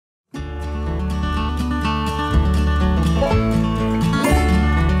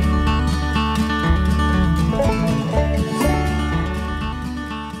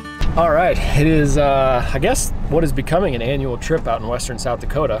right, it is, I guess, what is becoming an annual trip out in western South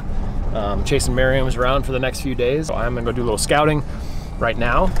Dakota. Chasing Merriams around for the next few days. So I'm gonna go do a little scouting right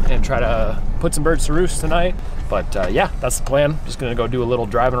now and try to put some birds to roost tonight. But yeah, that's the plan. Just gonna go do a little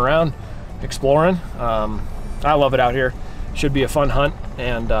driving around, exploring. I love it out here. Should be a fun hunt,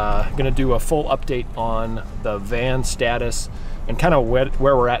 and gonna do a full update on the van status and kind of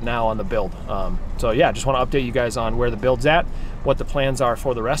where we're at now on the build. So yeah, just want to update you guys on where the build's at, what the plans are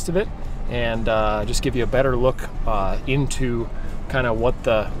for the rest of it, and just give you a better look into kind of what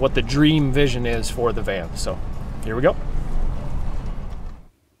the dream vision is for the van. So here we go.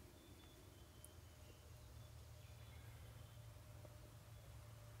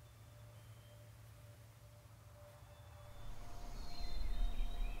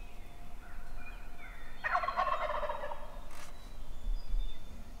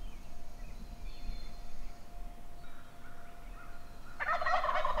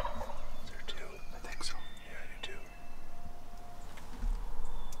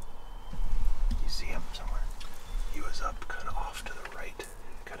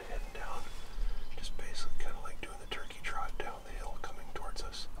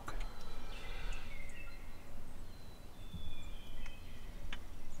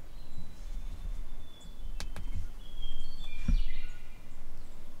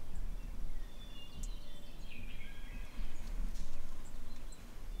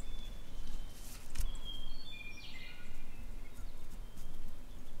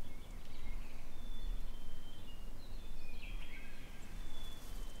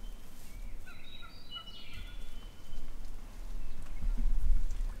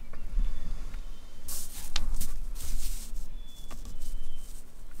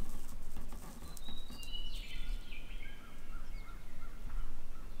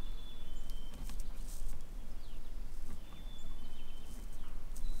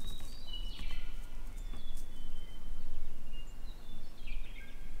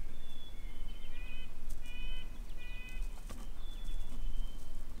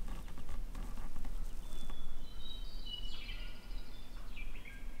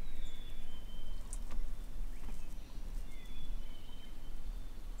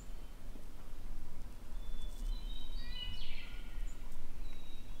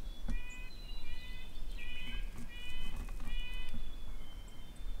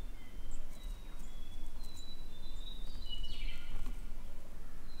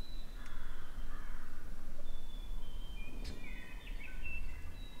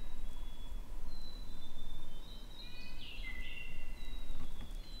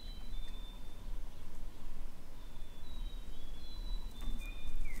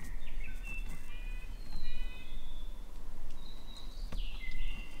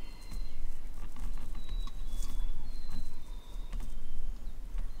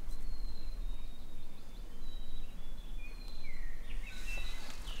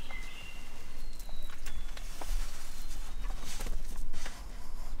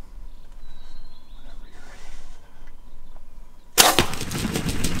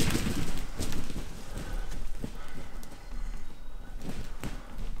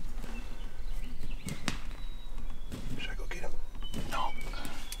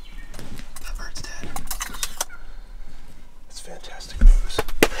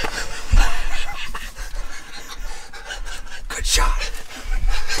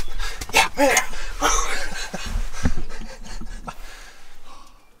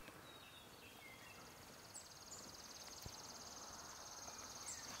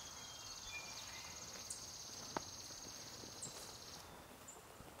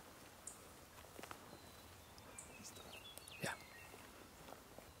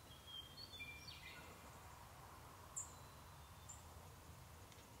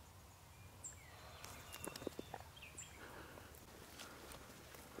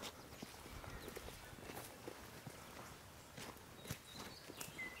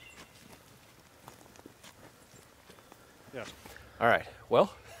 Yeah. All right,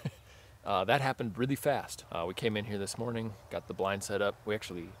 well, that happened really fast. We came in here this morning, got the blind set up. We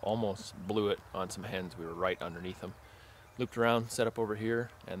actually almost blew it on some hens. We were right underneath them. Looped around, set up over here,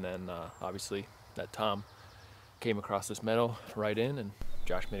 and then obviously that Tom came across this meadow right in, and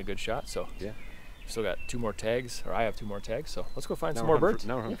Josh made a good shot. So yeah, still got 2 more tags, or I have 2 more tags. So let's go find some more birds.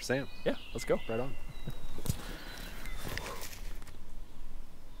 Now we're hunting for Sam. Yeah, let's go. Right on.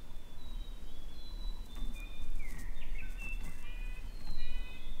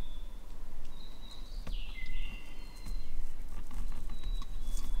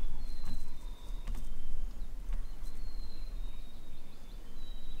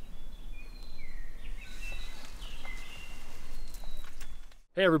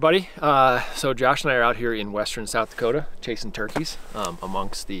 Hey everybody, so Josh and I are out here in western South Dakota chasing turkeys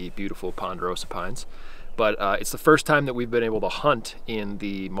amongst the beautiful ponderosa pines. But it's the first time that we've been able to hunt in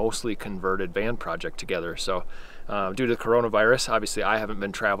the mostly converted van project together. So due to the coronavirus, obviously I haven't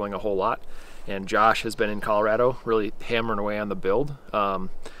been traveling a whole lot, and Josh has been in Colorado really hammering away on the build.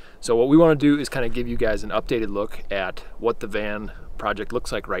 So what we want to do is kind of give you guys an updated look at what the van project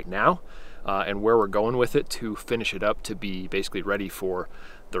looks like right now. And where we're going with it to finish it up to be basically ready for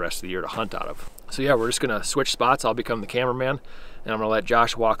the rest of the year to hunt out of. So yeah, we're just gonna switch spots. I'll become the cameraman, and I'm gonna let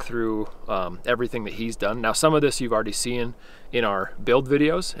Josh walk through everything that he's done. Now, some of this you've already seen in our build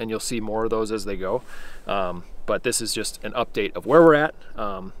videos, and you'll see more of those as they go. But this is just an update of where we're at,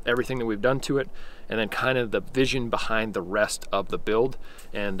 everything that we've done to it, and then kind of the vision behind the rest of the build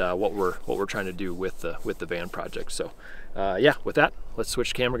and what we're trying to do with the van project. So yeah, with that, let's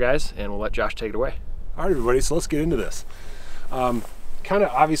switch camera, guys, and we'll let Josh take it away. All right, everybody, so let's get into this. Kind of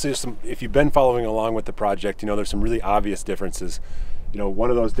obviously, there's some, if you've been following along with the project, you know, there's some really obvious differences. You know, one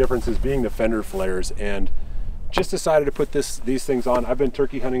of those differences being the fender flares, and just decided to put these things on. I've been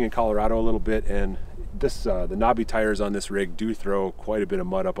turkey hunting in Colorado a little bit, and the knobby tires on this rig do throw quite a bit of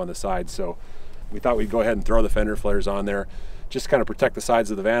mud up on the sides, so we thought we'd go ahead and throw the fender flares on there, just kind of protect the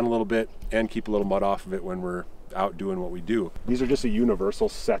sides of the van a little bit and keep a little mud off of it when we're out doing what we do. These are just a universal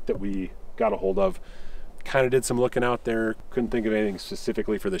set that we got a hold of. Kind of did some looking out there, couldn't think of anything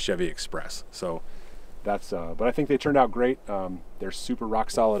specifically for the Chevy Express, so that's but I think they turned out great. They're super rock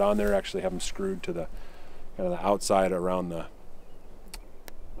solid on there. Actually have them screwed to the kind of the outside around the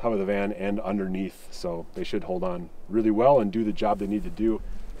hub of the van and underneath, so they should hold on really well and do the job they need to do.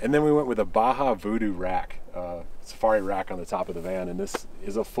 And then we went with a Baja Voodoo rack, safari rack on the top of the van, and this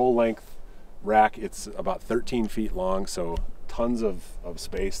is a full length rack. It's about 13 feet long, so tons of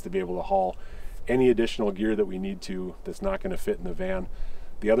space to be able to haul any additional gear that we need to that's not going to fit in the van.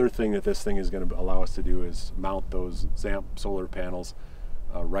 The other thing that this thing is going to allow us to do is mount those ZAMP solar panels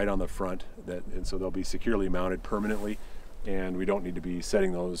right on the front, and so they'll be securely mounted permanently, and we don't need to be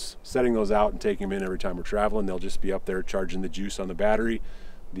setting those out and taking them in every time we're traveling. They'll just be up there charging the juice on the battery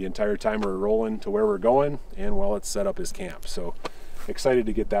the entire time we're rolling to where we're going and while it's set up as camp. So excited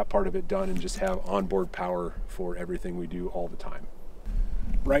to get that part of it done and just have onboard power for everything we do all the time.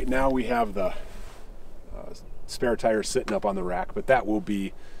 Right now we have the spare tires sitting up on the rack, but that will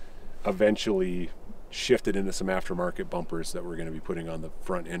be eventually shifted into some aftermarket bumpers that we're going to be putting on the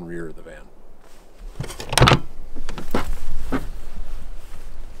front and rear of the van.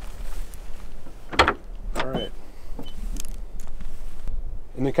 All right.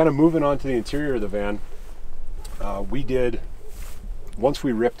 And then kind of moving on to the interior of the van, once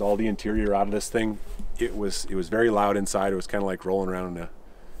we ripped all the interior out of this thing, it was very loud inside. It was kind of like rolling around in a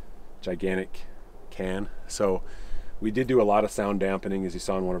gigantic can. So we did do a lot of sound dampening, as you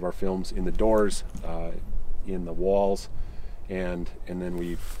saw in one of our films, in the doors, in the walls, and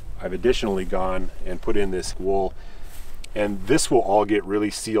then I've additionally gone and put in this wool, and this will all get really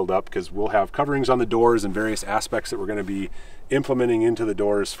sealed up because we'll have coverings on the doors and various aspects that we're going to be implementing into the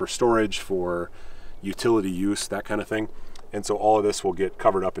doors for storage, for utility use, that kind of thing. And so all of this will get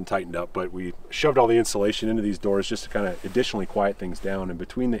covered up and tightened up, but we shoved all the insulation into these doors just to kind of additionally quiet things down. And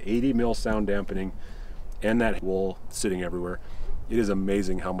between the 80 mil sound dampening and that wool sitting everywhere, it is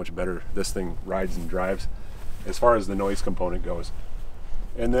amazing how much better this thing rides and drives as far as the noise component goes.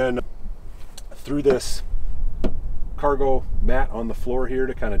 And then through this cargo mat on the floor here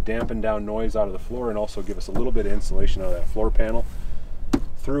to kind of dampen down noise out of the floor and also give us a little bit of insulation out of that floor panel,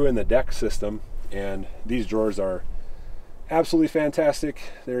 through in the deck system. And these drawers are absolutely fantastic.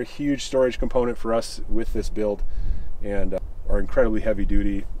 They're a huge storage component for us with this build and are incredibly heavy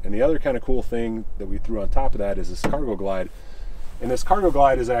duty. And the other kind of cool thing that we threw on top of that is this CargoGlide. And this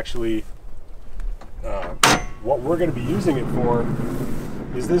CargoGlide is actually what we're going to be using it for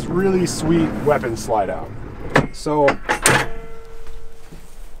is this really sweet weapon slide out. So,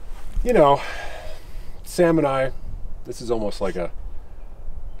 you know, Sam and I, this is almost like a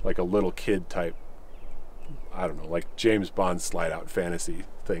little kid type, I don't know, like James Bond slide out fantasy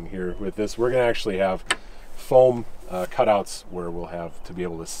thing here with this. We're going to actually have foam cutouts where we'll have to be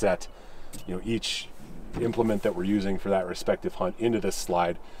able to set, you know, each implement that we're using for that respective hunt into this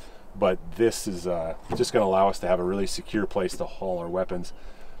slide. But this is just going to allow us to have a really secure place to haul our weapons.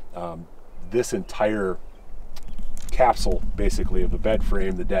 This entire capsule, basically, of the bed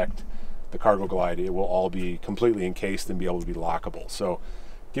frame, the deck, the CargoGlide, it will all be completely encased and be able to be lockable. So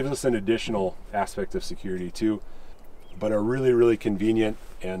gives us an additional aspect of security too, but a really, really convenient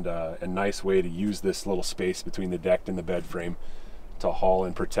and a nice way to use this little space between the deck and the bed frame to haul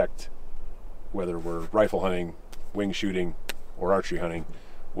and protect, whether we're rifle hunting, wing shooting, or archery hunting,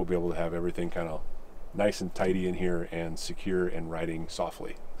 we'll be able to have everything kind of nice and tidy in here and secure and riding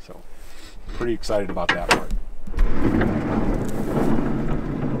softly. So pretty excited about that part.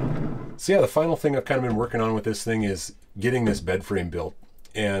 So yeah, the final thing I've kind of been working on with this thing is getting this bed frame built.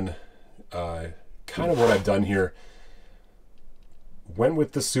 And kind of what I've done here, went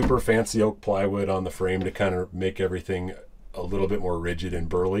with the super fancy oak plywood on the frame to kind of make everything a little bit more rigid and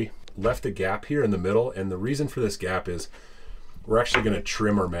burly. Left a gap here in the middle, and the reason for this gap is we're actually going to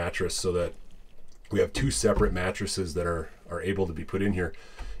trim our mattress so that we have two separate mattresses that are able to be put in here.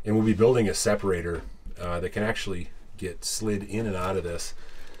 And we'll be building a separator that can actually get slid in and out of this.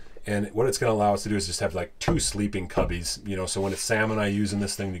 And what it's going to allow us to do is just have like two sleeping cubbies, you know, so when it's Sam and I using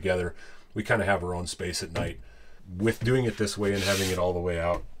this thing together, we kind of have our own space at night. With doing it this way and having it all the way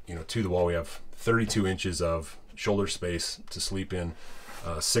out, you know, to the wall, we have 32 inches of shoulder space to sleep in,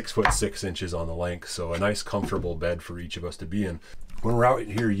 6 foot 6 inches on the length. So a nice comfortable bed for each of us to be in. When we're out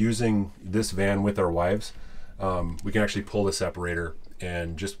here using this van with our wives, we can actually pull the separator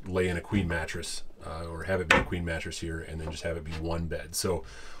and just lay in a queen mattress, or have it be a queen mattress here, and then just have it be one bed. So,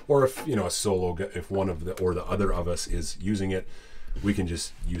 or if, you know, a solo, if one of the, or the other of us is using it, we can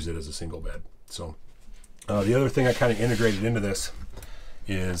just use it as a single bed. So the other thing I kind of integrated into this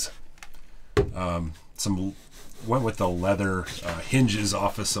is went with the leather hinges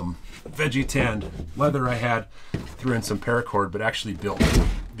off of some veggie tanned leather I had, threw in some paracord, but actually built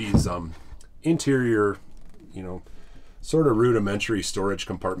these interior, you know, sort of rudimentary storage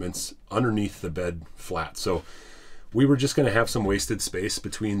compartments underneath the bed flat. So we were just going to have some wasted space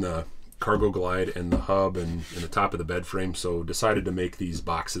between the CargoGlide and the hub and the top of the bed frame, so decided to make these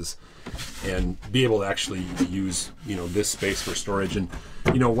boxes and be able to actually use, you know, this space for storage. And,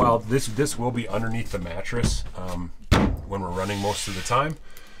 you know, while this will be underneath the mattress when we're running most of the time,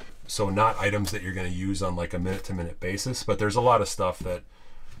 so not items that you're going to use on like a minute-to-minute basis, but there's a lot of stuff that,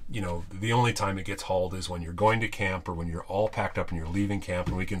 you know, the only time it gets hauled is when you're going to camp or when you're all packed up and you're leaving camp,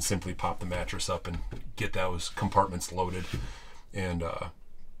 and we can simply pop the mattress up and get those compartments loaded and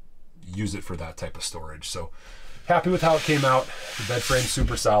use it for that type of storage. So happy with how it came out. The bed frame's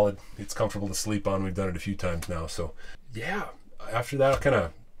super solid. It's comfortable to sleep on. We've done it a few times now. So yeah, after that, I'll kind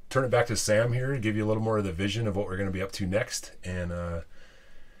of turn it back to Sam here to give you a little more of the vision of what we're going to be up to next. And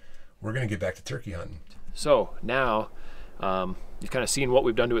we're going to get back to turkey hunting. So now you've kind of seen what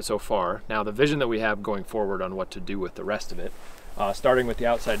we've done to it so far. Now the vision that we have going forward on what to do with the rest of it, starting with the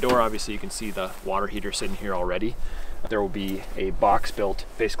outside door, obviously you can see the water heater sitting here already. There will be a box built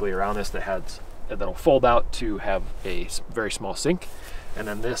basically around this that'll fold out to have a very small sink, and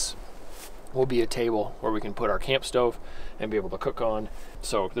then this will be a table where we can put our camp stove and be able to cook on.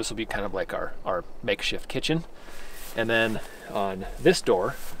 So this will be kind of like our makeshift kitchen. And then on this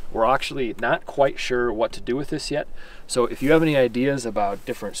door, we're actually not quite sure what to do with this yet. So if you have any ideas about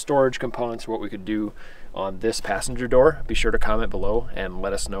different storage components or what we could do on this passenger door, be sure to comment below and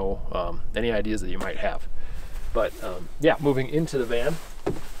let us know any ideas that you might have. But yeah, moving into the van.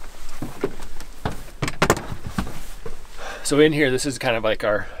 So in here, this is kind of like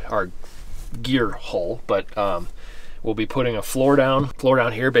our gear hole, but we'll be putting a floor down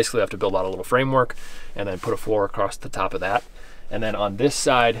here. Basically, we have to build out a little framework and then put a floor across the top of that. And then on this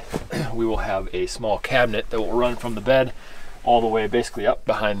side, we will have a small cabinet that will run from the bed all the way basically up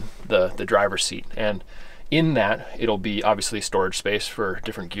behind the driver's seat. And in that, it'll be obviously storage space for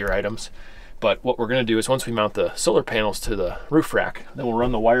different gear items. But what we're going to do is once we mount the solar panels to the roof rack, then we'll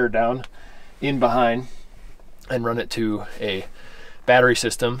run the wire down in behind and run it to a battery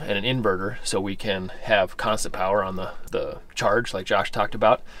system and an inverter so we can have constant power on the charge like Josh talked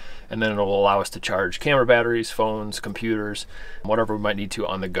about. And then it'll allow us to charge camera batteries, phones, computers, whatever we might need to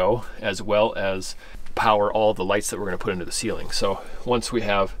on the go, as well as power all the lights that we're going to put into the ceiling. So once we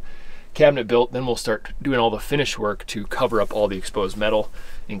have cabinet built, then we'll start doing all the finish work to cover up all the exposed metal,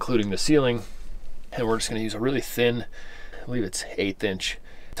 including the ceiling. And we're just going to use a really thin, I believe it's 1/8 inch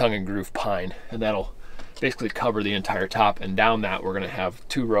tongue and groove pine, and that'll basically cover the entire top. And down that, we're going to have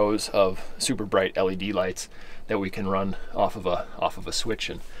 2 rows of super bright LED lights that we can run off of a switch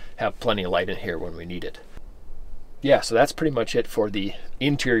and have plenty of light in here when we need it. Yeah, so that's pretty much it for the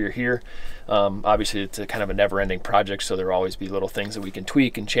interior here. Obviously, it's a kind of a never-ending project, so there'll always be little things that we can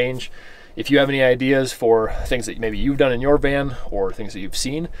tweak and change. If you have any ideas for things that maybe you've done in your van or things that you've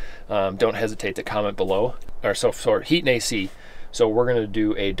seen, don't hesitate to comment below. So for heat and AC, so we're going to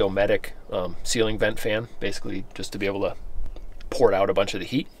do a Dometic ceiling vent fan, basically just to be able to pour out a bunch of the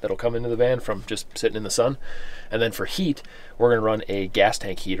heat that'll come into the van from just sitting in the sun. And then for heat, we're going to run a gas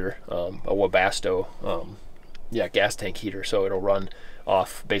tank heater, a Webasto gas tank heater. So it'll run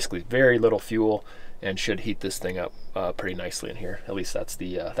off basically very little fuel and should heat this thing up pretty nicely in here. At least that's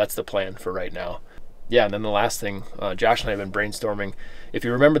the plan for right now. Yeah, and then the last thing, Josh and I have been brainstorming. If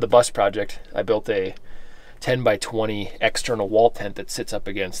you remember the bus project, I built a 10 by 20 external wall tent that sits up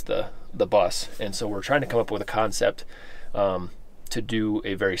against the bus, and so we're trying to come up with a concept to do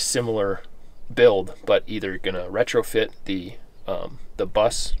a very similar build, but either gonna retrofit the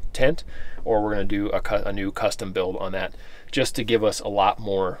bus tent, or we're gonna do a new custom build on that, just to give us a lot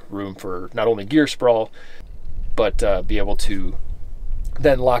more room for not only gear sprawl, but be able to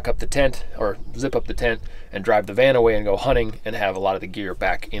then lock up the tent or zip up the tent and drive the van away and go hunting and have a lot of the gear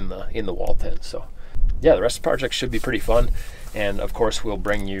back in the wall tent. So yeah, the rest of the project should be pretty fun, and of course we'll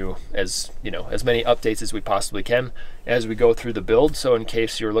bring you as many updates as we possibly can as we go through the build. So in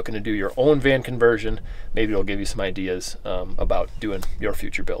case you're looking to do your own van conversion, maybe it'll give you some ideas about doing your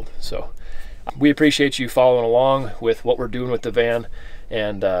future build. So we appreciate you following along with what we're doing with the van,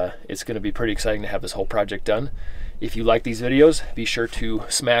 and it's going to be pretty exciting to have this whole project done. If you like these videos, be sure to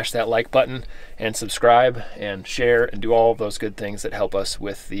smash that like button and subscribe and share and do all of those good things that help us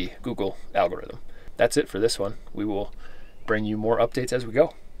with the Google algorithm. That's it for this one. We will bring you more updates as we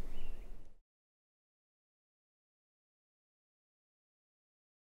go.